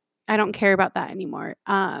don't care about that anymore.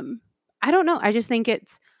 I don't know. I just think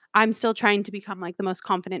I'm still trying to become like the most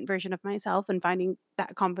confident version of myself and finding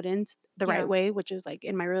that confidence the right way, which is like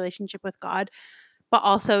in my relationship with God, but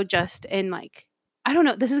also just in like, I don't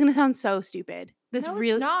know. This is going to sound so stupid. It's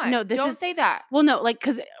not. No, don't say that. Well, no, like,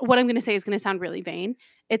 because what I'm going to say is going to sound really vain.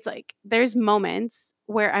 It's like, there's moments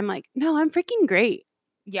where I'm like, no, I'm freaking great.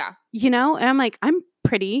 Yeah. And I'm like, I'm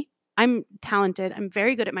pretty. I'm talented. I'm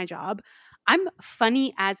very good at my job. I'm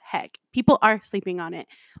funny as heck. People are sleeping on it.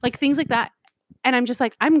 Like things like that. And I'm just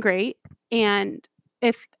like, I'm great. And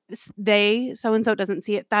if so-and-so doesn't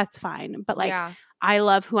see it, that's fine. But like, I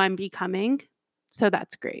love who I'm becoming. So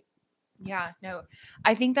that's great. Yeah, no,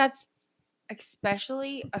 I think that's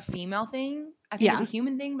especially a female thing. I think it's a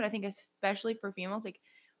human thing, but I think especially for females, like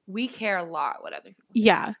we care a lot what other people think.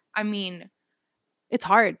 Yeah. I mean, it's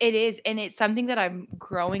hard. It is. And it's something that I'm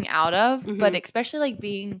growing out of, but especially like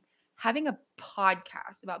having a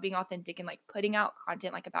podcast about being authentic and like putting out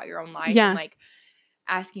content like about your own life and like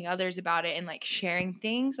asking others about it and like sharing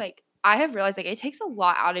things. Like I have realized like it takes a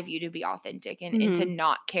lot out of you to be authentic and to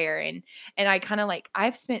not care. And I kind of like,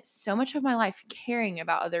 I've spent so much of my life caring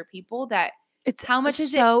about other people that how much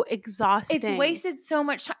is so exhausting. It's wasted so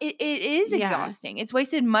much time. It is exhausting. It's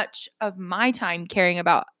wasted much of my time caring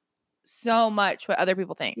about so much what other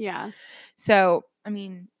people think. Yeah. So, I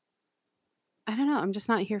mean, I don't know. I'm just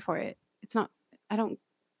not here for it. It's not, I don't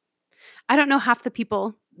know half the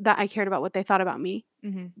people that I cared about what they thought about me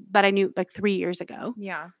that I knew like 3 years ago.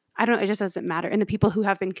 Yeah. I don't know. It just doesn't matter. And the people who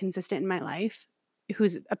have been consistent in my life,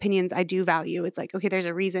 whose opinions I do value, it's like, okay, there's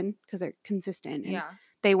a reason because they're consistent and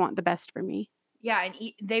they want the best for me. Yeah, and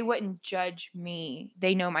they wouldn't judge me.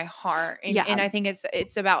 They know my heart. And, and I think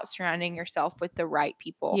it's about surrounding yourself with the right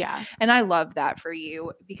people. Yeah. And I love that for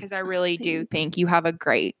you because I really do think you have a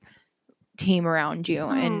great team around you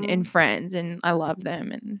and friends, and I love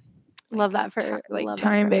them. And love that for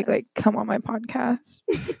time big, like come on my podcast.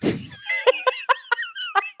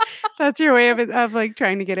 That's your way of like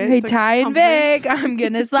trying to get it. Hey, Ty and Vic, I'm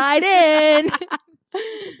gonna slide in.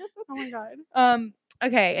 Oh my God.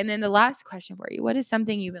 Okay, and then the last question for you: what is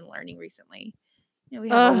something you've been learning recently? We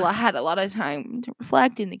have had a lot of time to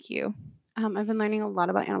reflect in the queue. I've been learning a lot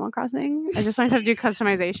about Animal Crossing. I just learned how to do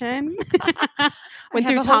customization. Went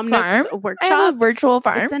through Tom Nook's workshop. I have a virtual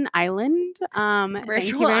farm. It's an island. Thank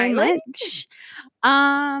you very much.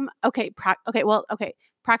 Okay.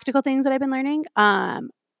 Practical things that I've been learning.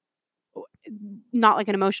 Not like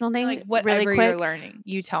an emotional thing. Like whatever really quick. You're learning,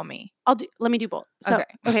 you tell me. Let me do both. So,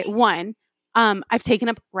 okay. One, I've taken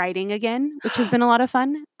up writing again, which has been a lot of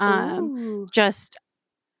fun.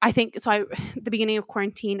 I think so. At the beginning of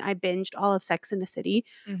quarantine, I binged all of Sex and the City,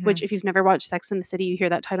 which if you've never watched Sex and the City, you hear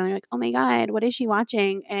that title and you're like, oh my God, what is she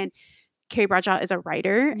watching? And Carrie Bradshaw is a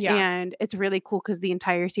writer and it's really cool because the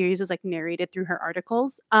entire series is like narrated through her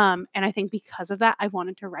articles. And I think because of that, I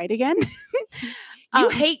wanted to write again. You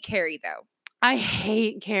hate Carrie though. I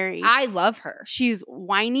hate Carrie. I love her. She's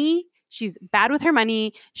whiny. She's bad with her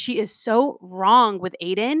money. She is so wrong with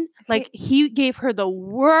Aiden. Like he gave her the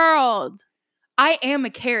world. I am a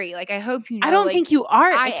Carrie. Like I hope you know. I don't think you are.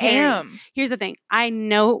 I am. Here's the thing. I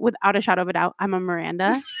know without a shadow of a doubt I'm a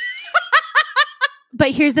Miranda.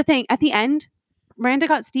 But here's the thing. At the end, Miranda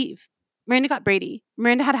got Steve. Miranda got Brady.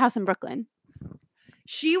 Miranda had a house in Brooklyn.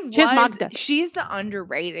 She's the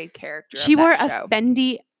underrated character. She wore a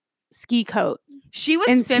Fendi ski coat. She was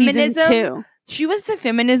feminism. Season 2. She was the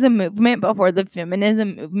feminism movement before the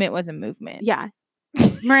feminism movement was a movement. Yeah.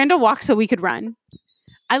 Miranda walked so we could run.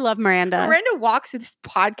 I love Miranda. Miranda walks so this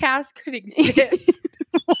podcast could exist.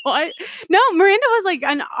 What? No, Miranda was like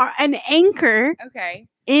an anchor. Okay.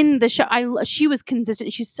 In the show. She was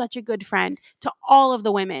consistent. She's such a good friend to all of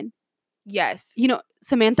the women. Yes.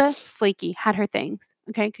 Samantha, flaky, had her things.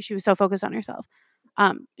 Okay. Because she was so focused on herself.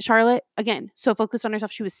 Charlotte, again, so focused on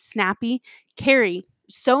herself. She was snappy. Carrie,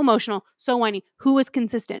 so emotional, so whiny. Who was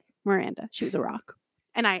consistent? Miranda. She was a rock.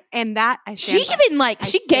 And she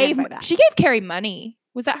gave Carrie money.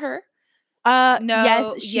 Was that her?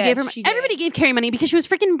 Yes, she gave her. Everybody gave Carrie money because she was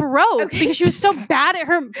freaking broke. Okay. Because she was so bad at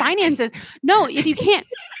her finances. No, if you can't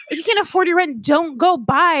afford your rent, don't go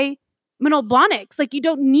buy Manol Blahniks. Like, you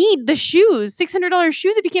don't need the shoes, $600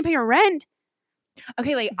 shoes if you can't pay your rent.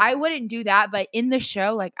 Okay, like I wouldn't do that, but in the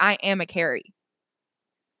show, like I am a Carrie.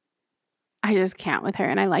 I just can't with her,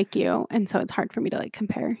 and I like you, and so it's hard for me to like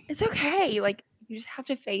compare. It's okay. Like you just have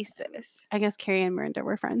to face this. I guess Carrie and Miranda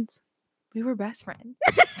were friends. We were best friends.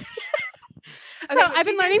 So I've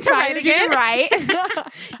been learning to write again. Right.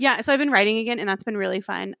 Yeah. So I've been writing again, and that's been really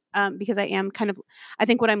fun. Because I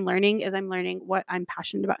think what I'm learning is I'm learning what I'm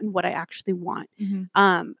passionate about and what I actually want.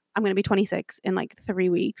 Mm-hmm. I'm going to be 26 in like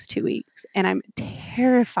 2 weeks, and I'm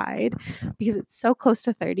terrified because it's so close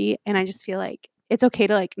to 30, and I just feel like it's okay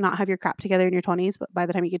to like not have your crap together in your 20s, but by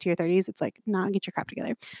the time you get to your 30s, it's like, nah, get your crap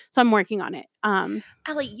together. So I'm working on it.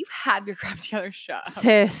 Allie, you have your crap together. Shut up.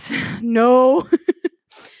 Sis, no.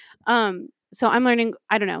 So I'm learning,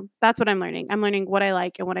 I don't know. That's what I'm learning. I'm learning what I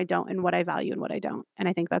like and what I don't, and what I value and what I don't. And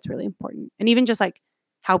I think that's really important. And even just like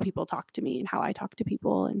how people talk to me and how I talk to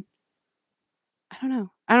people. And I don't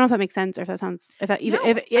know if that makes sense, or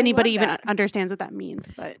if anybody even understands what that means,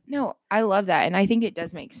 but no, I love that. And I think it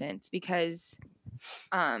does make sense because,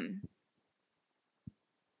 like,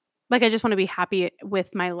 I just want to be happy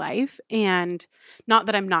with my life, and not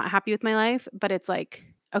that I'm not happy with my life, but it's like,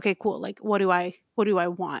 okay, cool. Like, what do I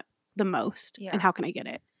want the most, and how can I get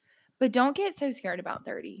it? But don't get so scared about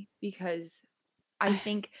 30, because I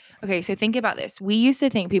think, okay, so think about this. We used to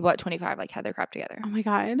think people at 25 like had their crap together. Oh my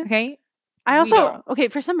God. Okay. I also, okay,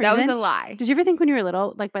 for some reason. That was a lie. Did you ever think when you were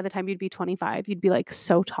little, like by the time you'd be 25, you'd be like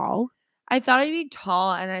so tall? I thought I'd be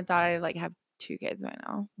tall, and I thought I'd like have 2 kids by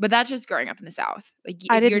now. But that's just growing up in the South. Like,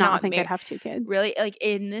 I did not think I'd have 2 kids. Really? Like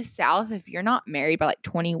in the South, if you're not married by like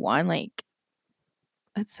 21, like,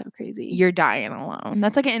 that's so crazy. You're dying alone.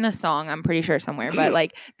 That's like in a song, I'm pretty sure, somewhere. But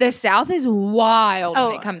like the South is wild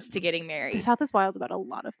when it comes to getting married. The South is wild about a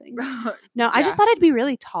lot of things. No, I just thought I'd be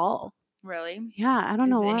really tall. Really? Yeah, I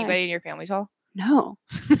don't know why. Is anybody in your family tall? No.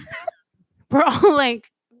 We're all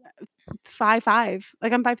like 5'5".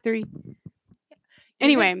 Like I'm 5'3".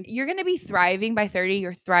 Anyway, you're going to be thriving by 30.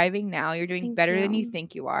 You're thriving now. You're doing better than you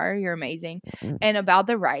think you are. You're amazing. And about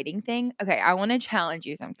the writing thing, okay, I want to challenge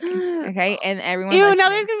you something. Okay, and everyone. Now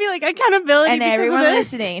there's gonna be like accountability. And everyone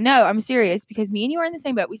listening. No, I'm serious, because me and you are in the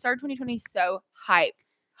same boat. We started 2020 so hype.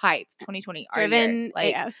 2020 driven.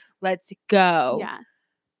 Like, AF. Let's go. Yeah.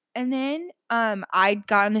 And then I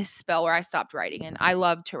got on this spell where I stopped writing, and I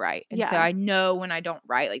love to write. And so I know when I don't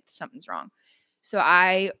write, like something's wrong. So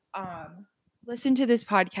I listen to this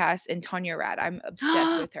podcast, and Tanya Rad. I'm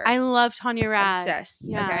obsessed with her. I love Tanya Rad. Obsessed.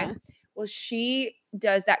 Yeah. Okay. Well, she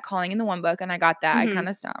does that calling in the one book, and I got that. I kind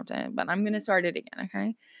of stopped it, but I'm going to start it again.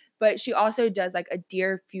 Okay. But she also does like a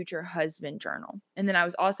dear future husband journal. And then I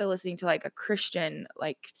was also listening to like a Christian,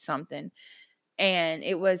 like something, and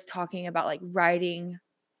it was talking about like writing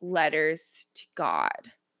letters to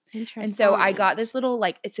God. Interesting. And so I got this little,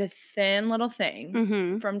 like, it's a thin little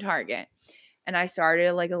thing from Target. And I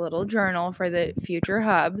started like a little journal for the future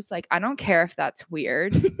hubs. Like, I don't care if that's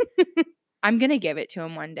weird. I'm going to give it to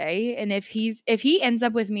him one day. And if he ends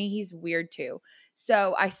up with me, he's weird too.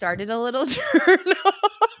 So I started a little journal.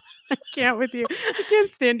 I can't with you. I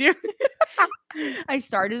can't stand you. I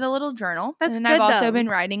started a little journal. That's and good, I've also been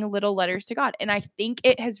writing little letters to God. And I think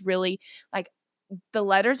it has really, like, the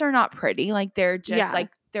letters are not pretty. Like, they're just like,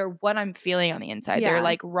 they're what I'm feeling on the inside. They're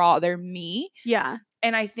like raw. They're me. Yeah.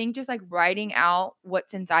 And I think just like writing out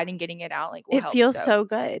what's inside and getting it out, like, will help. It feels so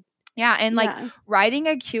good. Yeah. And like writing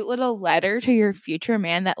a cute little letter to your future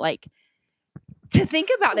man that, like, to think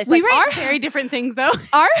about this. We like, write very different things though.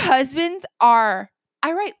 Our husbands are,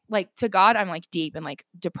 I write, like, to God, I'm like deep and like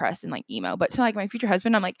depressed and like emo. But to like my future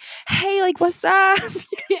husband, I'm like, hey, like, what's up?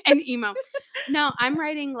 And emo. No, I'm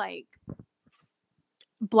writing like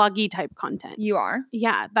bloggy type content. You are?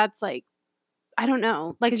 Yeah. That's like, I don't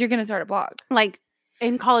know. Like, because you're going to start a blog. Like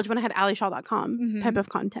in college when I had AllieShaal.com type of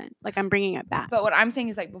content. Like, I'm bringing it back. But what I'm saying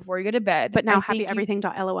is, like, before you go to bed. But now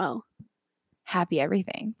happyeverything.lol. Happy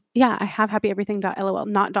everything. Yeah, I have happyeverything.lol,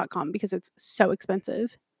 not .com, because it's so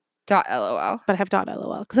expensive. .lol. But I have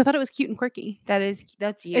 .lol because I thought it was cute and quirky. That's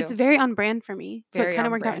you. It's very on brand for me. So very it kind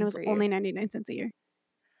of worked out, and it was only 99 cents a year.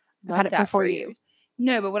 I've had it for 4 years.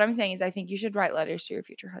 No, but what I'm saying is, I think you should write letters to your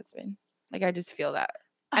future husband. Like, I just feel that.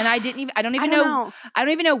 And I don't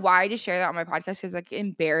even know why to share that on my podcast, because, like,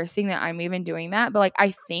 embarrassing that I'm even doing that. But, like,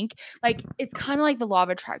 I think, like, it's kind of like the law of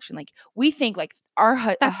attraction. Like, we think, like, our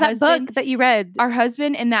husband, that book that you read, our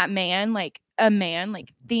husband and that man, like, a man,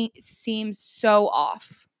 like, seems so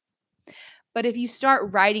off. But if you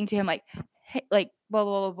start writing to him, like, hey, like, blah,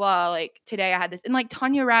 blah, blah, blah. Like, today I had this. And, like,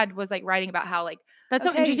 Tanya Rad was, like, writing about how, like, That's so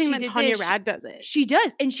okay, interesting she that did Tanya this. Rad does it. She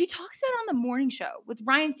does. And she talks about it on the morning show with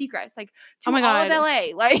Ryan Seacrest. Like, to Oh my all of God.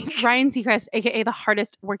 LA. Like, Ryan Seacrest, aka the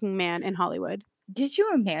hardest working man in Hollywood. get you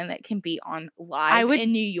a man that can be on live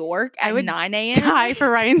in New York at 9 a.m. Die for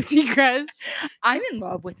Ryan Seacrest. I'm in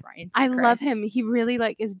love with Ryan Seacrest. I love him. He really,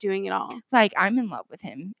 like, is doing it all. Like, I'm in love with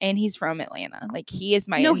him. And he's from Atlanta. Like, he is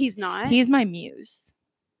my... No, he's not. He's my muse.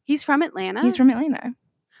 He's from Atlanta? He's from Atlanta.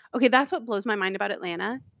 Okay, that's what blows my mind about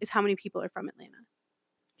Atlanta, is how many people are from Atlanta.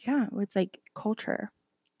 Yeah, it's like culture.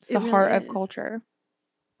 It's It the really heart of is. culture.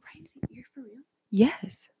 Ryan, you're for real?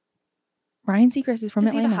 Yes. Ryan Seacrest is from Does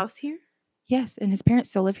Atlanta. he have a house here? Yes, and his parents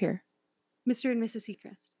still live here. Mr. and Mrs.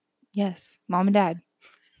 Seacrest. Yes, mom and dad.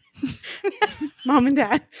 Mom and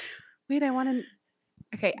dad. Wait, I want to...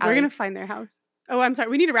 Okay, We're going to find their house. Oh, I'm sorry.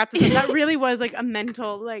 We need to wrap this up. That really was like a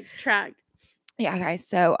mental like track. Yeah, guys.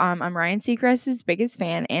 So I'm Ryan Seacrest's biggest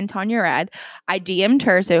fan and Tanya Rad. I DM'd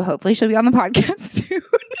her, so hopefully she'll be on the podcast soon.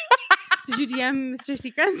 Did you DM Mr.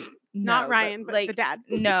 Seacrest? Not Ryan, but like, the dad.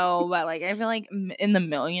 No, but like I feel like in the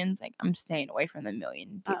millions, like I'm staying away from the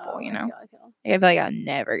million people, you know? I feel. I feel like I'll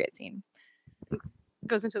never get seen.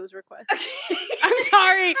 Goes into this request. I'm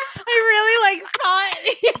sorry. I really like thought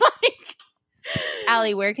like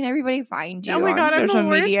Allie, where can everybody find you? Oh my God, on social I'm the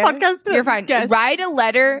worst media? podcast to You're fine. guess. Write a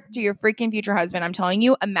letter to your freaking future husband. I'm telling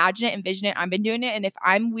you, imagine it, envision it. I've been doing it, and if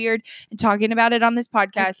I'm weird and talking about it on this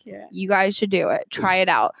podcast, you guys should do it. Try it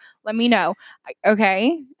out. Let me know.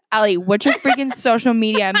 Okay, Allie, what's your freaking social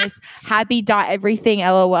media? Miss Happy dot everything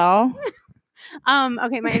LOL.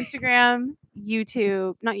 Okay, my Instagram,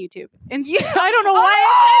 YouTube, not YouTube. I don't know why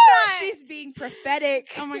I said that. She's being prophetic.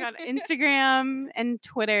 Oh my God, Instagram and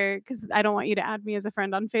Twitter, because I don't want you to add me as a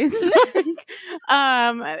friend on Facebook.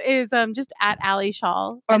 Is just at Allie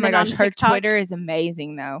Schaal. Oh And my then gosh, on her TikTok, Twitter is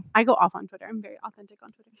amazing though. I go off on Twitter. I'm very authentic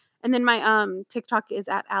on Twitter. And then my TikTok is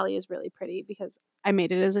at Allie is really pretty, because I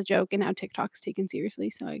made it as a joke and now TikTok's taken seriously,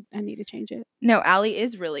 so I need to change it. No, Allie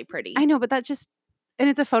is really pretty. I know, but that just, and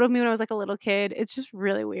it's a photo of me when I was like a little kid. It's just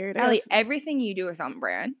really weird. Allie, everything you do is on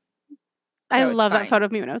brand. I So it's love fine. that photo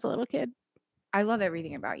of me when I was a little kid. I love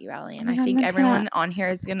everything about you, Allie, and Oh my I God, think Montana. everyone on here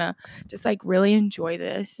is gonna just like really enjoy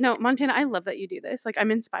this. No, Montana, I love that you do this. Like,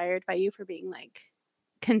 I'm inspired by you for being like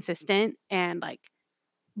consistent and like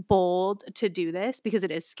bold to do this, because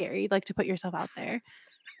it is scary, like to put yourself out there.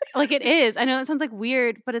 Like, it is. I know that sounds like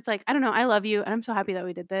weird, but it's like, I don't know. I love you, and I'm so happy that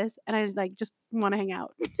we did this, and I like just want to hang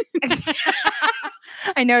out.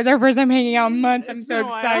 I know it's our first time hanging out in months. I'm It's so been a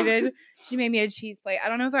while. excited. She made me a cheese plate. I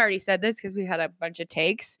don't know if I already said this because we had a bunch of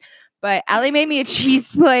takes, but Allie made me a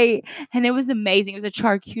cheese plate, and it was amazing. It was a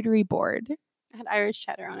charcuterie board. I had Irish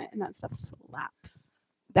cheddar on it, and that stuff slaps.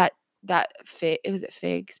 It was a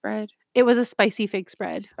fig spread. It was a spicy fig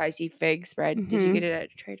spread. Spicy fig spread. Did you Mhm. get it at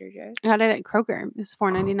Trader Joe's? I got it at Kroger. It was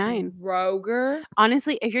 $4.99. Kroger.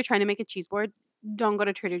 Honestly, if you're trying to make a cheese board, don't go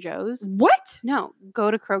to Trader Joe's. What? No, go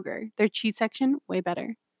to Kroger. Their cheese section, way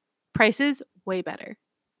better. Prices, way better.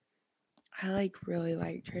 I really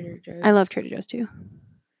like Trader Joe's. I love Trader Joe's too.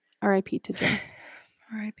 R.I.P. to Joe.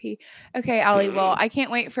 R.I.P. Okay, Allie. Well, I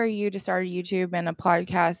can't wait for you to start a YouTube and a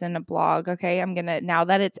podcast and a blog. Okay, I'm gonna, now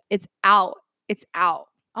that it's out. It's out.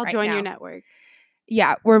 I'll right join now. your network.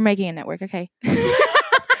 Yeah, we're making a network. Okay.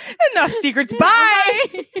 Enough secrets.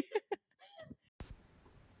 Bye.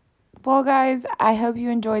 Well, guys, I hope you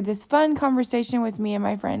enjoyed this fun conversation with me and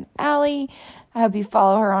my friend Allie. I hope you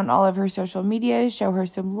follow her on all of her social media. Show her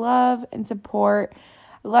some love and support.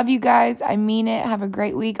 I love you guys. I mean it. Have a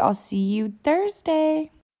great week. I'll see you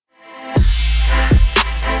Thursday.